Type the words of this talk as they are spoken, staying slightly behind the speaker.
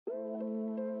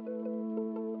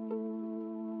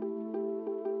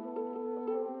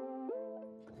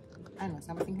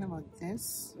So I'm thinking about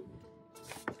this.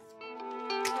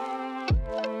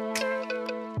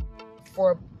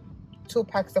 For 2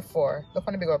 packs of 4. Look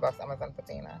on the big old box Amazon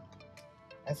Patina.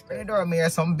 That's great. Door me or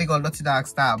some big old dirty dog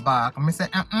start bark. I'm say,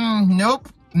 nope,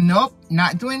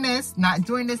 not doing this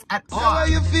at all. Say what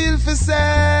you feel for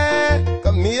say.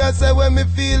 Come here, say what me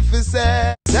feel for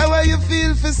say. Say what you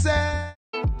feel for say.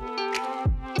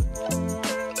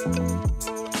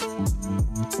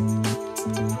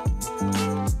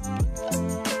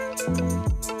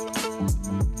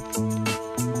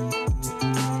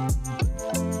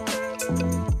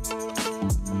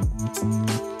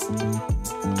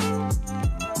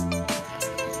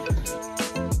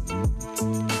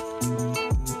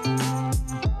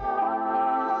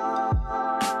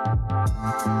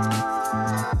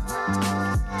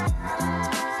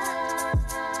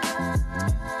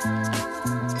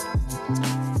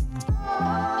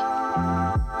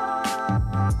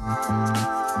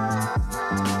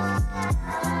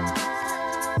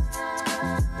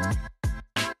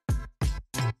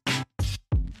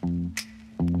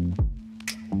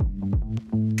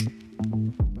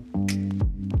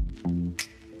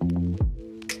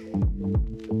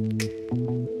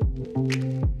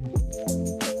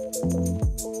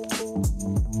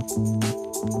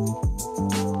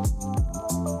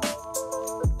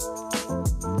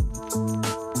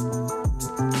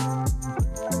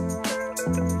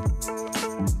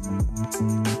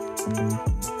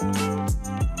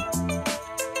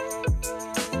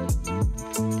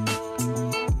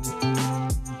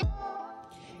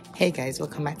 Hey guys,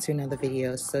 welcome back to another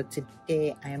video. So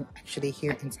today I am actually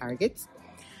here in Target,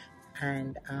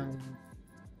 and I'm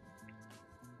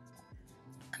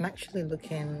actually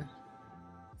looking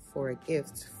for a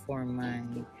gift for my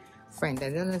friend.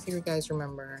 I don't know if you guys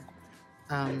remember,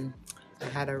 I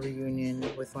had a reunion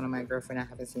with one of my girlfriends I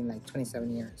haven't seen in like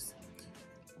 27 years.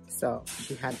 So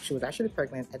she was actually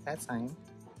pregnant at that time.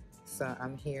 So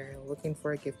I'm here looking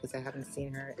for a gift because I haven't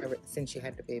seen her ever since she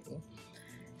had the baby.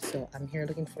 So I'm here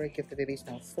looking for a gift. The baby's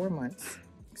now 4 months.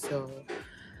 So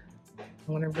I'm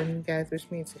going to bring you guys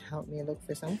with me to help me look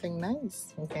for something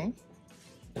nice, okay?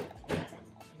 I'm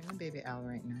in a baby aisle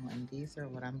right now, and these are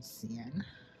what I'm seeing.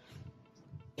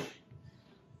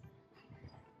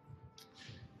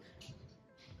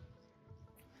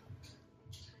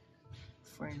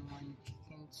 Four-in-one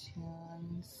chicken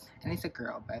tunes. And it's a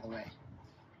girl, by the way.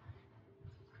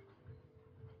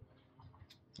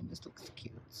 And this looks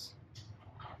cute.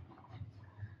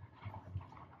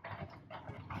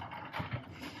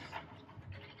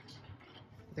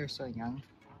 They're so young.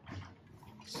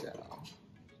 So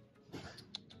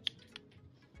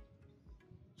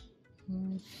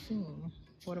let's see.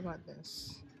 What about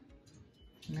this?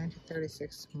 9 to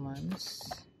 36 months.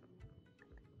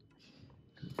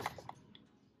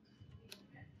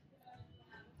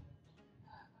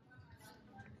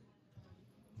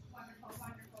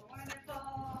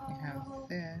 We have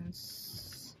this.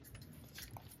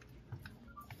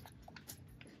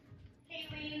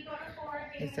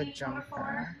 It's a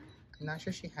jumper. I'm not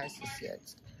sure she has this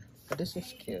yet, but this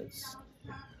is cute.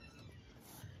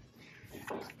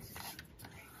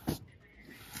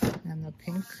 And the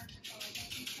pink.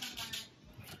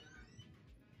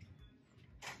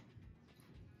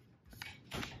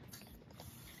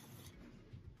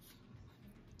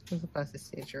 It was supposed to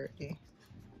say dirty.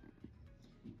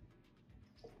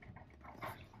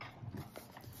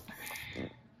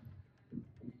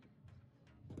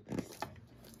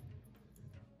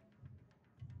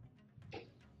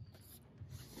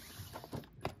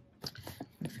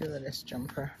 I feel this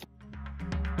jumper.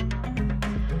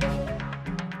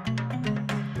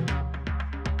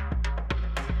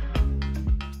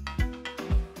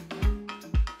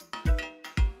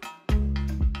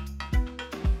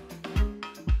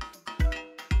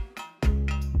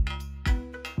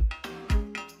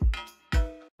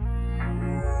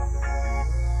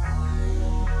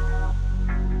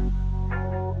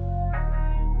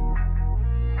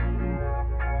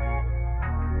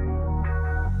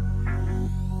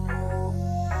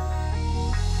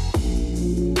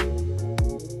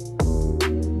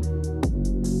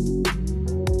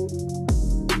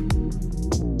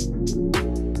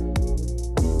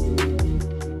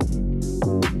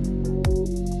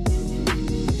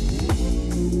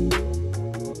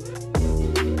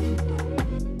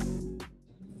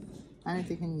 And if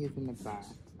they can use in the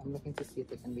bath. I'm looking to see if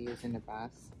they can be used in the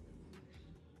bath.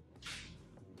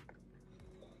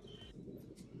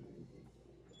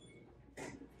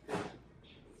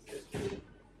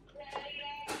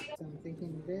 So I'm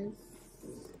thinking this.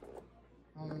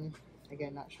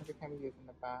 Again, not sure if it can be used in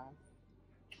the bath.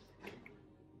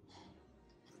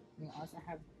 We also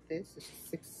have this. It's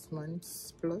 6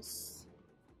 months plus.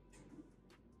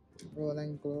 Roll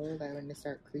and glow, like when they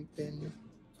start creeping.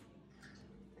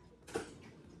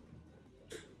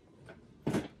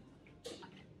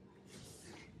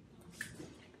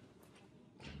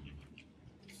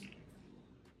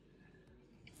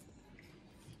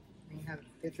 We have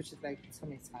this, which is like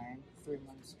tummy time, 3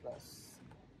 months plus.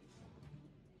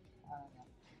 I don't know.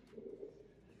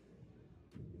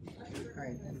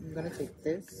 Alright, I'm gonna take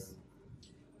this.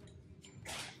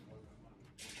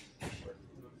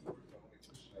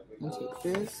 I'm gonna take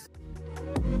this.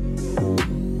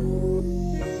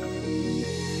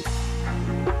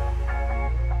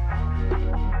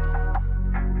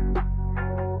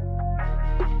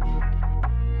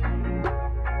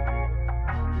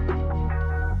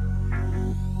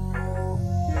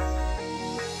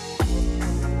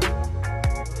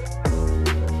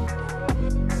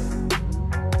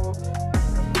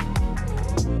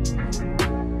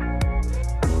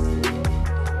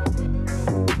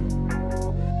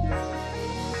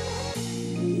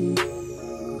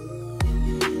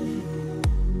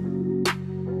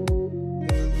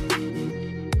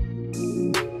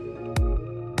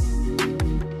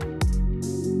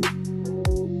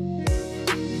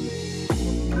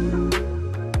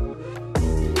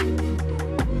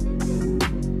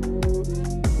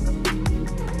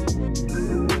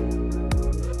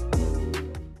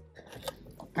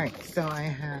 Alright, so I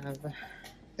have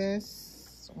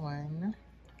this one.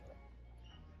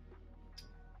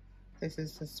 This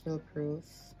is the spill proof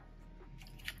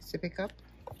sippy cup.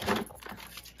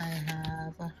 I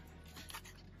have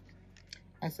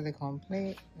a silicone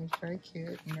plate. It's very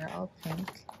cute and they're all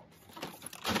pink.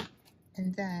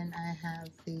 And then I have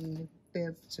the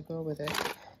bib to go with it.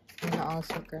 I'm gonna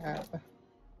also grab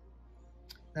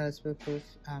another spill proof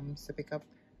sippy cup.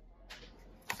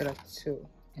 Set up 2.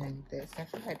 And this, I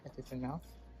feel like that is enough.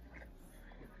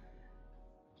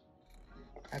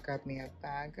 I got me a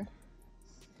bag,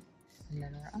 and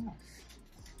then we're off.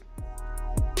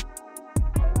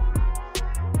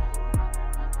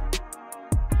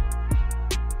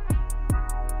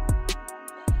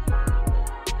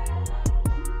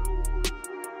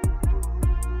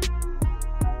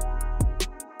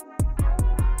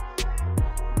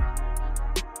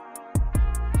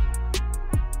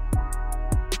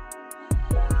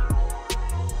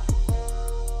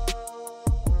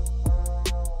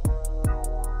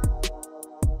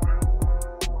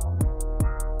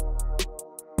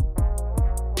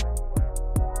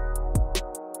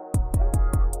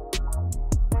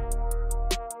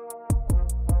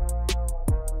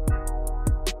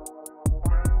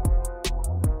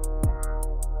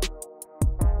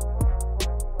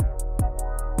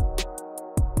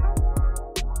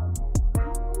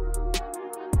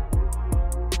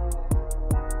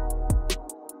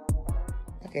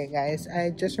 Okay guys, I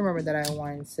just remembered that I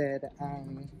once said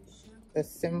the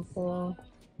simple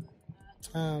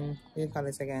what do you call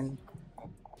this again?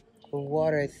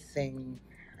 Water thing.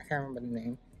 I can't remember the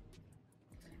name.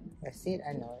 I see it,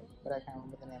 I know it, but I can't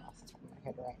remember the name off the top of my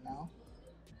head right now.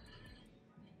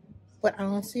 But I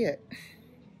don't see it.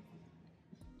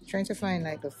 I'm trying to find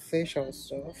like the facial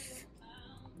stuff.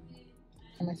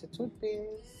 And it's a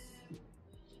toothpaste.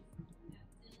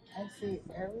 I see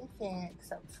everything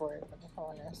except for the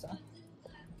corner, so.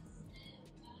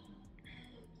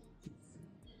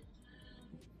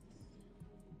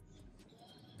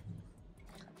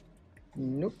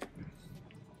 Nope.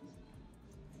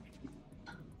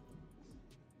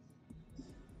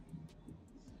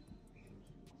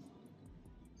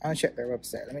 I'll check their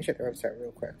website. Let me check their website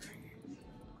real quick.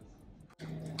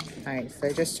 Alright, so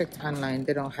I just checked online.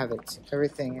 They don't have it.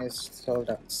 Everything is sold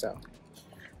out, so.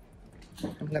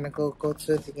 I'm gonna go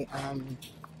to the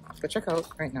go check out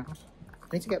right now. I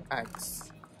need to get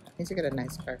bags. I need to get a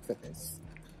nice bag for this.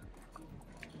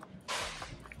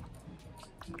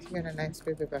 Get a nice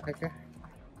baby bag.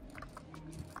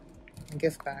 A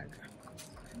gift bag.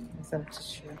 And some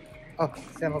tissue. Oh,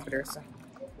 see, I'm over there, so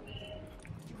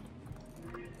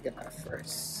get that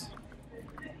first.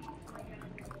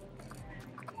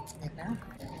 Like that.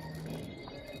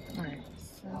 Alright,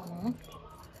 so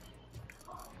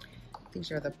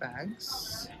these are the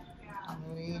bags.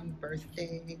 Halloween,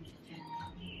 birthday.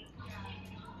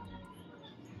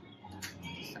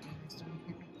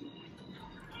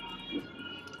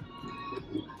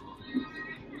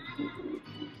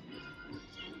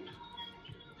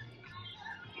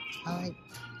 I like.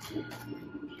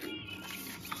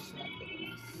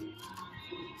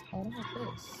 What about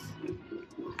this?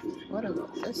 What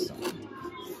about this one?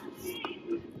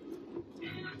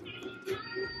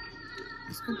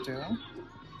 This could do.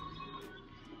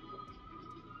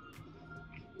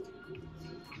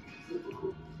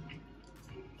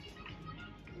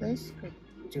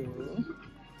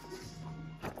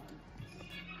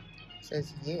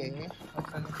 says yeah.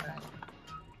 What's on the side?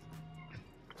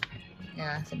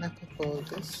 Yeah, I think I could fold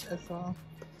this as well.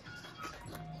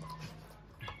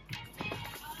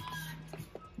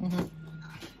 And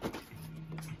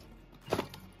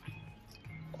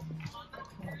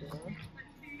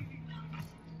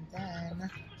then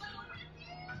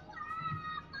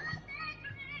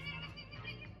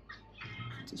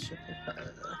tissue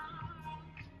paper.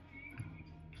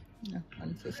 Yeah,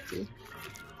 150.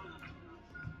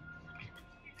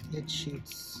 It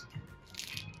sheets.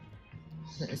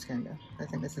 It's kind of. I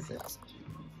think this is it.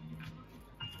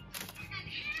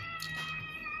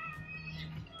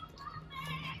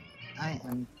 I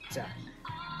am done.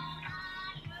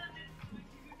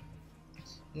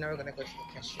 Now we're gonna go to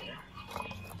the cashier.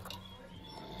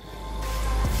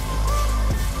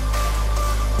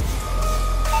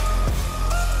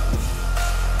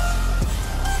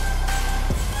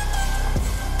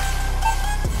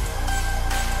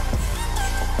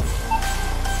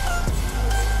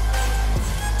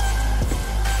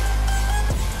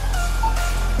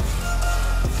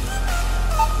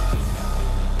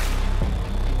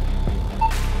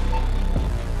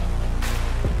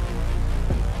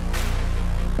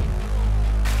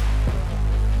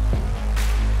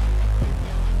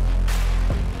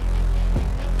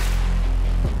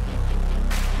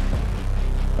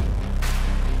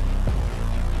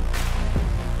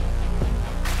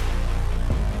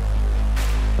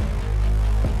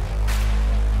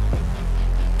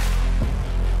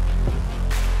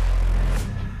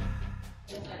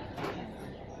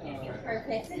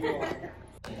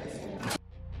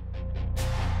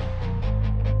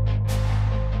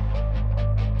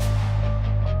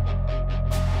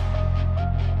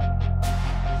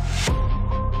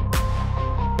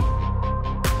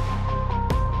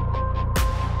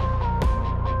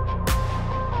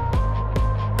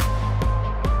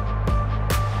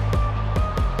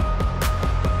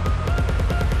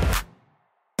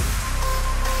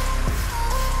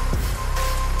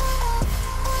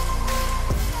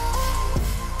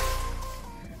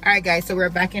 All right, guys, so we're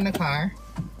back in the car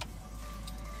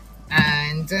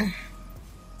and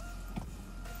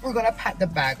we're gonna pack the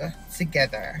bag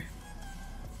together.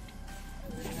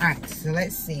 All right, so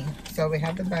let's see. So we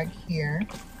have the bag here.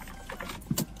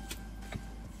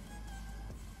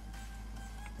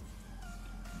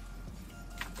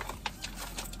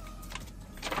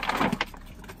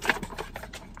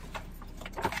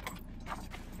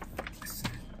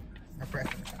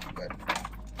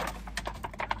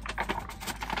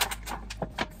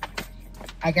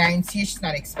 I guarantee she's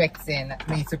not expecting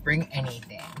me to bring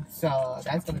anything. So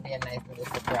that's going to be a nice little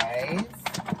surprise.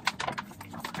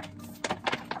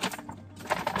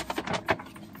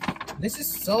 This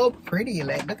is so pretty.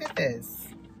 Like, look at this.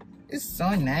 It's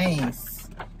so nice.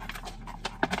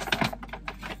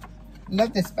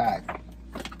 Love this bag.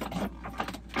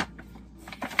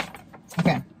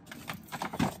 Okay.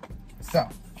 So,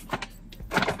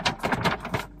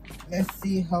 let's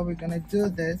see how we're going to do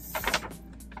this.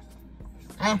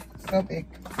 Ah, so big.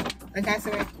 Okay,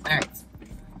 so all right.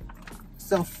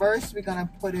 So first we're gonna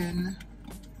put in.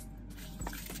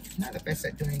 Not the best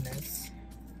at doing this.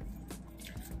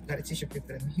 Got a tissue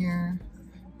paper in here.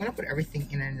 I'm gonna put everything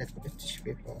in and let's put the tissue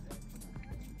paper.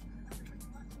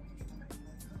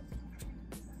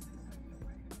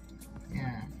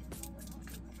 Yeah.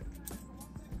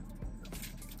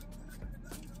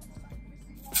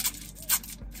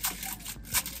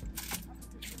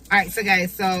 All right, so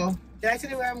guys, so. Did I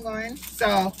tell you where I'm going?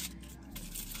 So,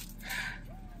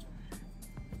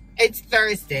 it's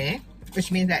Thursday,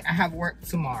 which means that I have work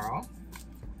tomorrow.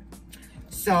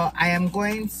 So, I am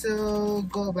going to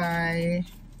go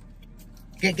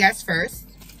get gas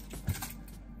first.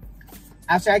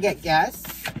 After I get gas,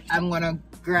 I'm going to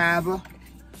grab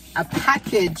a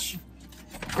package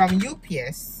from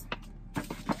UPS.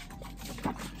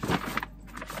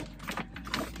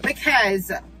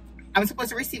 Because I'm supposed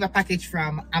to receive a package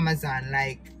from Amazon,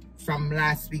 like from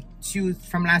last week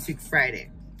Friday.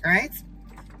 All right.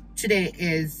 Today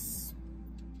is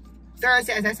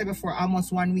Thursday, as I said before,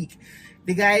 almost 1 week.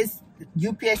 The guys,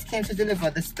 UPS came to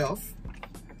deliver the stuff,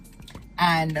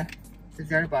 and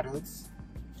these are the bottles.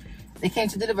 They came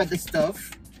to deliver the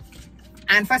stuff,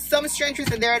 and for some strange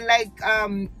reason, they're like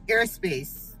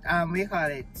airspace. What do you call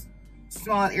it?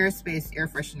 Small airspace air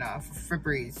freshener for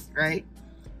Febreze, right?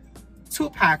 2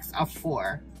 packs of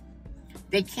 4.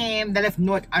 They came, they left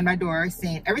note on my door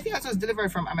saying everything else was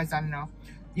delivered from Amazon now.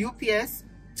 UPS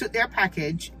took their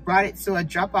package, brought it to a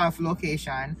drop-off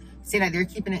location, saying that they're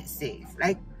keeping it safe.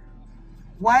 Like,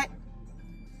 what?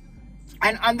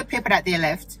 And on the paper that they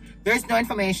left, there's no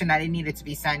information that it needed to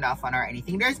be signed off on or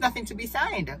anything. There's nothing to be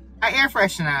signed. An air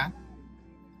freshener.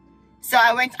 So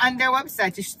I went on their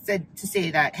website to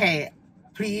say that, hey,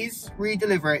 please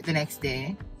re-deliver it the next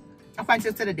day. Up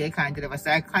until today, they can't deliver.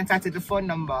 So I contacted the phone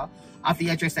number of the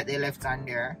address that they left on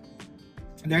there.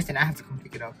 And they're saying I have to come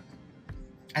pick it up.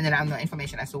 And then I have no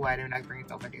information as to why they're not bringing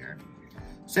it over there.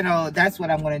 So now that's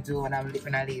what I'm going to do when I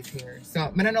leave here. So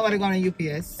I don't know what I'm going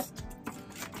to UPS.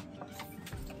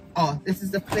 Oh, this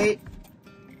is the plate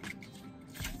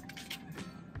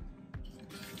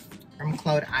from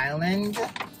Cloud Island.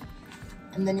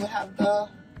 And then you have the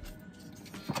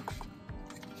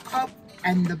cup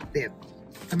and the bib.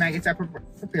 So Maggie gets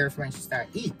prepared for when she starts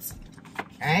eat.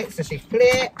 Alright, so she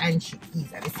play and she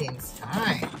eats at the same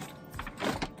time.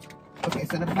 Okay,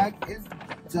 so the bag is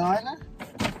done.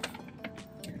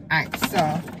 Alright, so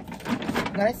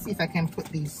I'm gonna see if I can put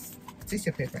these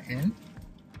tissue paper in.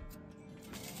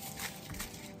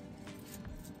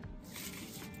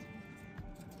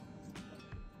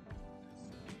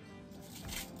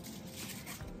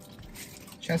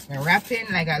 Trust me,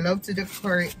 wrapping, like I love to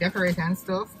decorate and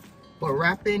stuff, but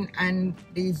wrapping and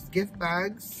these gift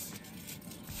bags,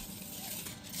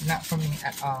 not for me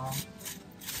at all.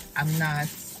 I'm not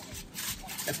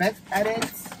the best at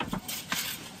it.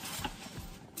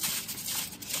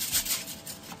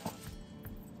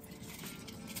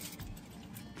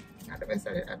 Not the best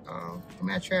at it at all. I'm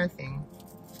gonna try a thing.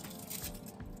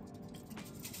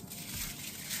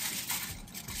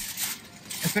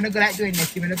 If you're not good at doing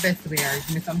this, give me the best way or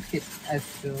give me some tips as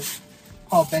to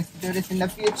how best to do this in the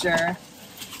future.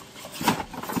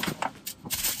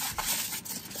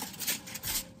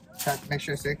 Try to make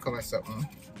sure so it covers something.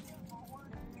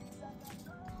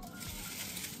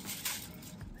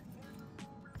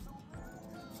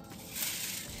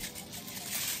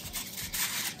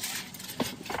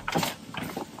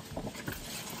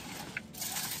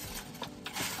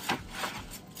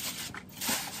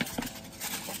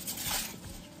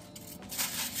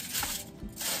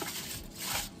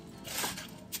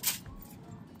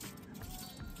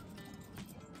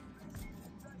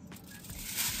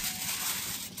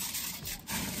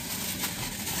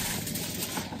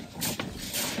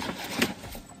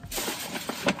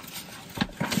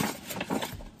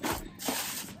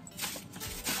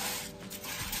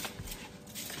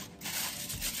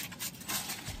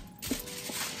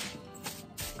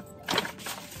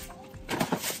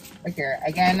 Okay,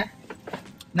 again,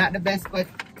 not the best, but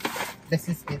this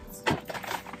is it.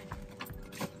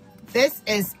 This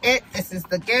is it. This is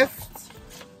the gift.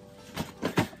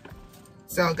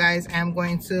 So guys, I'm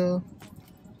going to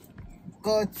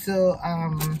go to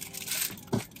I'm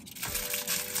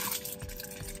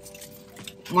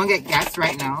gonna get gas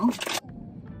right now.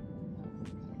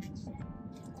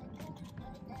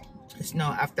 It's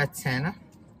now after 10.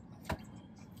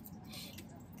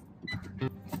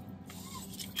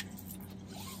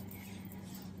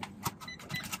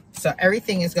 So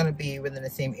everything is going to be within the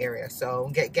same area. So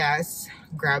get gas,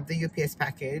 grab the UPS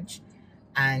package,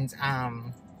 and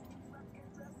head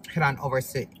on over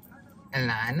to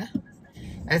Elan.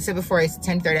 As I said before, it's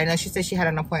 10:30. I know she said she had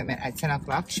an appointment at 10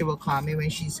 o'clock. She will call me when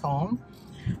she's home.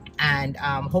 And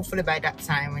hopefully by that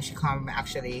time when she comes, I'm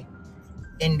actually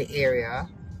in the area.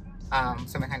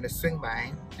 So I kind of swing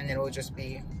by, and then it will just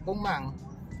be boom bang.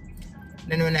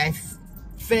 Then when I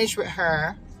finish with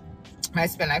her, I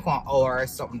spend like 1 hour or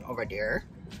something over there,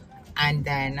 and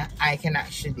then I can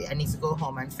actually, I need to go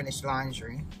home and finish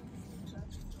laundry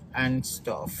and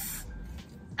stuff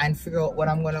and figure out what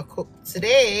I'm gonna cook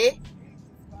today,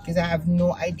 because I have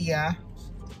no idea.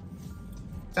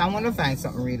 So I'm gonna find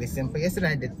something really simple. Yesterday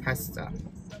I did pasta,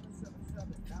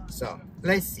 so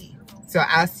let's see. So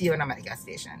I'll see you when I'm at the gas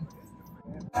station.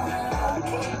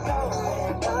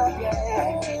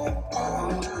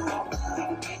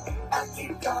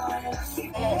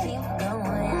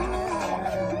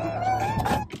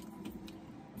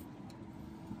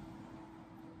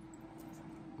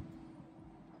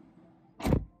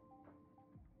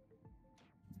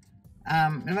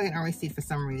 I'm not getting a receipt for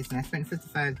some reason. I spent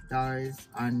 $55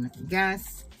 on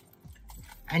gas.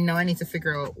 I know I need to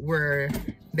figure out where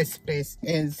this place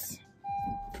is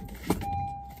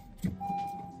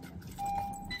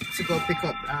to go pick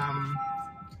up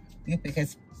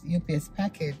UPS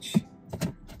package.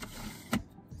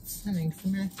 Something for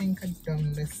me, I think I've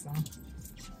done this.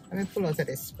 Let me pull out of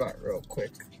this spot real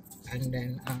quick and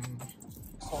then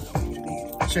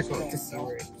check out to see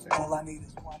where it's at. All I need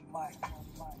is one mic.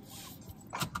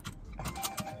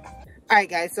 Alright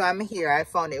guys, so I'm here. I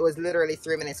found it was literally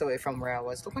 3 minutes away from where I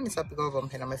was. Look when this up to go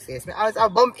bumping on my face. I was a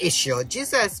bump issue.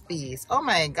 Jesus peace. Oh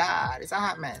my god, it's a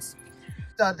hot mess.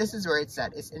 So this is where it's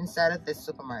at. It's inside of this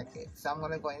supermarket. So I'm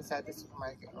gonna go inside the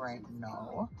supermarket right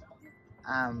now.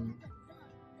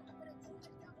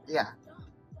 Yeah.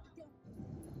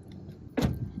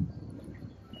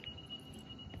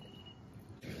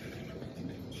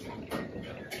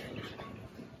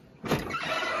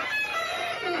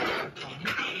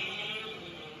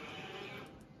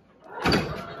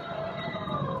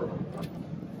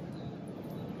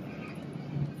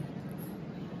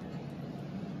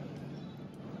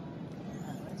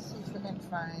 Let's see if we can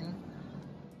find.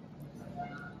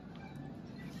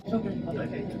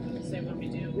 Okay. So when we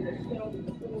do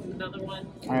another one.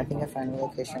 I think I found the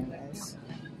location, guys.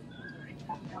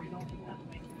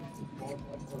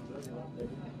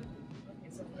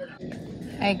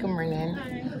 Hi, good morning.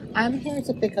 I'm here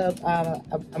to pick up an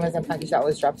Amazon package that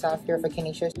was dropped off here for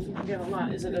Keneisha. You have a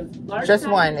lot. Is it a large Just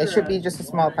package one. It or should be just a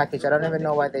small package. I don't even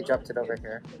know why they dropped it over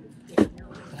here. It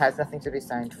has nothing to be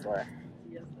signed for.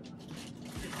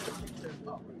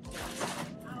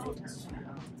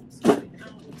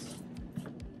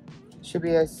 Should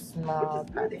be a small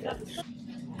package.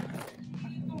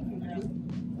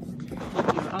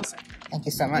 Awesome. Thank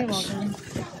you so much. You're welcome.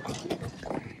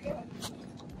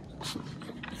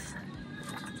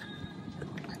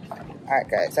 Alright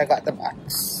guys, I got the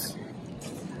box.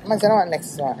 I'm gonna go on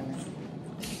next one.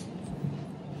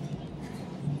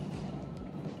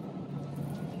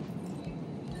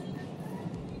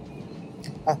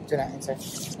 Oh, do not answer.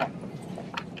 This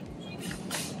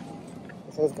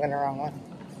was going the wrong one.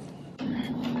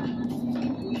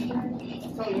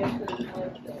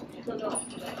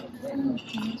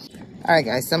 Alright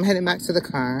guys, so I'm heading back to the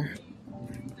car.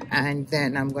 And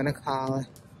then I'm gonna call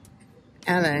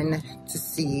Ellen to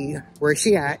see where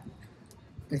she at.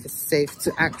 And if it's safe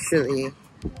to actually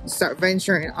start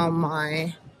venturing on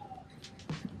my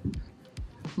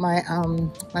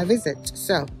visit.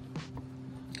 So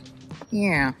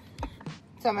yeah.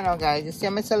 Tell me now guys, you see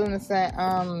I'm telling us that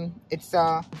it's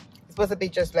supposed to be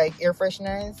just like air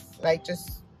fresheners, like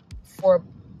just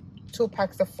 2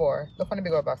 packs of 4. Look on the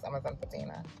bigger box Amazon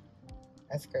Patina.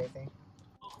 That's crazy.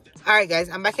 Alright guys,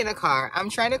 I'm back in the car. I'm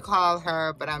trying to call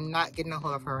her, but I'm not getting a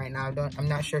hold of her right now. I'm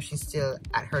not sure if she's still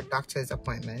at her doctor's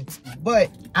appointment.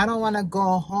 But I don't want to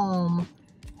go home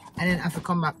and then have to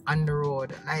come back on the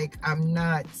road. Like, I'm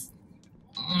not...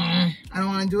 I don't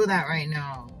want to do that right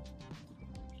now.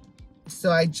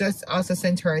 So I just also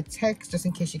sent her a text just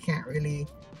in case she can't really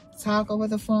talk over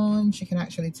the phone. She can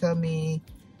actually tell me,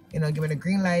 you know, give me the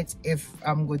green light if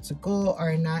I'm good to go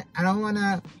or not. I don't want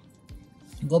to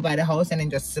go by the house and then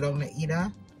just sit down and eat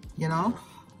her, you know.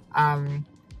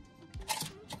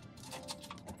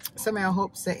 So I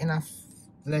hope that in a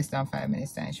less than 5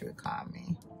 minutes time she will call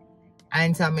me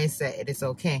and tell me say it is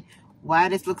okay. Why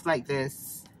this looks like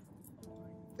this?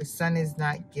 The sun is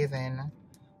not given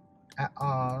at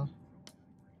all.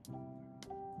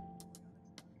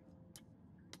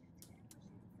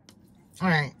 All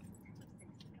right,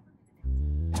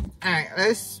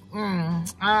 let's I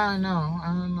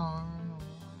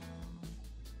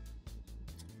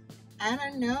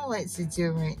don't know what to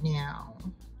do right now.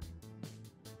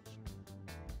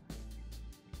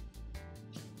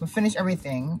 But finish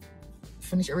everything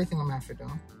I'm gonna have to do.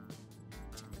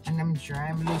 And I'm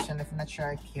driving lotion if I'm not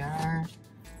sure I care.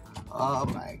 Oh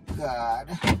my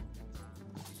god.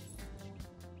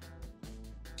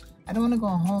 I don't want to go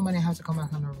home and I have to come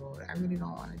back on the road. I really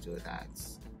don't want to do that.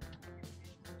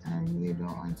 I really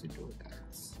don't want to do that.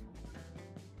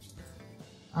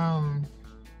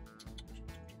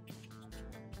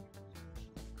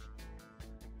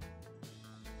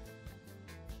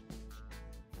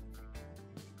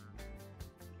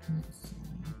 Let's see.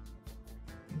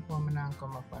 I'm not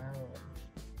come up on the road.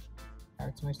 I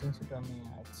have too much things to do on me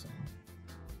yard, so.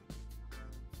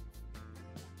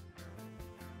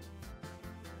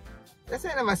 That's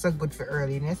why never so good for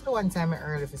early. It's the one time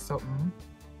early for something.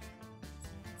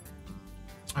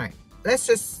 Alright. Let's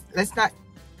not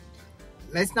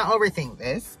overthink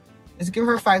this. Let's give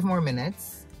her 5 more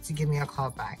minutes to give me a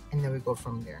call back and then we go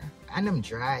from there. And I'm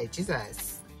dry.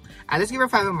 Jesus. Alright, let's give her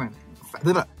 5 more minutes.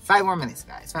 5 more minutes,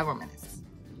 guys. 5 more minutes.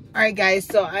 Alright guys,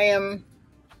 so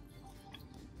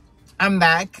I'm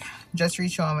back. Just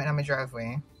reached home and I'm in my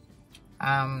driveway.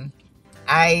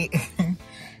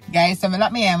 Guys, so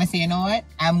let me say, you know what?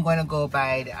 I'm gonna go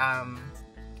by the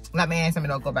let me answer me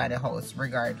don't go by the house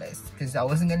regardless. Because I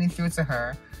wasn't getting through to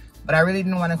her. But I really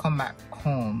didn't want to come back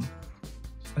home.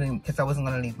 Because I wasn't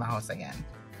gonna leave my house again.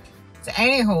 So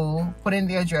anywho, put in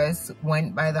the address,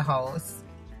 went by the house,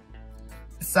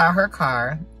 saw her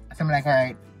car. So I'm like,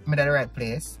 alright, I'm at the right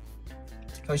place.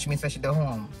 So she means I should go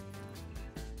home.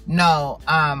 No,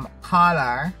 call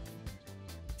her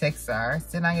text her,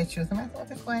 still not get shoes. I'm like,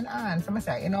 what is going on? So I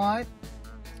said, you know what?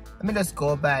 Let me just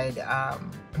go by the,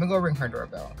 let me go ring her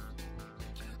doorbell.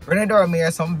 Ring the doorbell,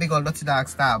 hear some big old dirty dog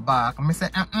start bark. I'm say,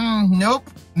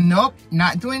 nope,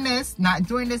 not doing this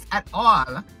at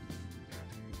all.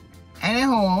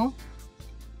 Anyhow,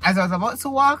 as I was about to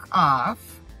walk off,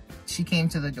 she came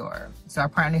to the door. So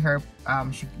apparently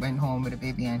she went home with the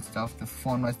baby and stuff. The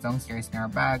phone was downstairs in her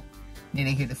bag.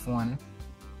 Didn't hear the phone.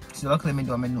 So luckily me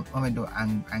do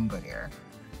and go there.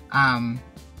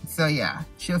 So yeah,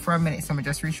 chill for a minute. So I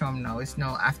just reach home now. It's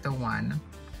now after 1.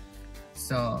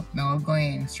 So now I'm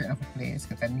going straight up a place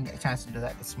because I didn't get a chance to do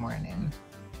that this morning.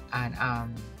 And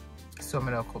so I'm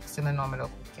gonna cook. Still know I'm gonna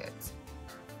cook it.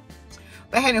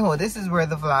 But anyhow, this is where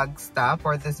the vlog stops,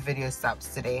 or this video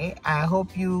stops today. I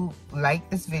hope you like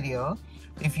this video.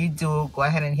 If you do, go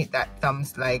ahead and hit that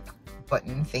thumbs like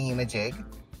button thingy-majig.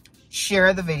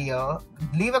 Share the video.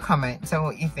 Leave a comment, tell me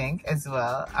what you think as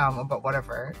well, about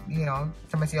whatever. You know,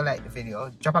 tell me if you like the video.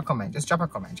 Drop a comment. Just drop a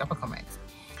comment.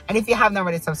 And if you have not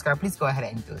already subscribed, please go ahead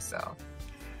and do so.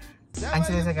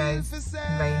 Until later, guys.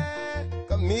 Bye.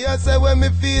 Come here, say when me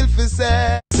feel for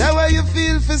say. Say what you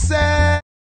feel for say.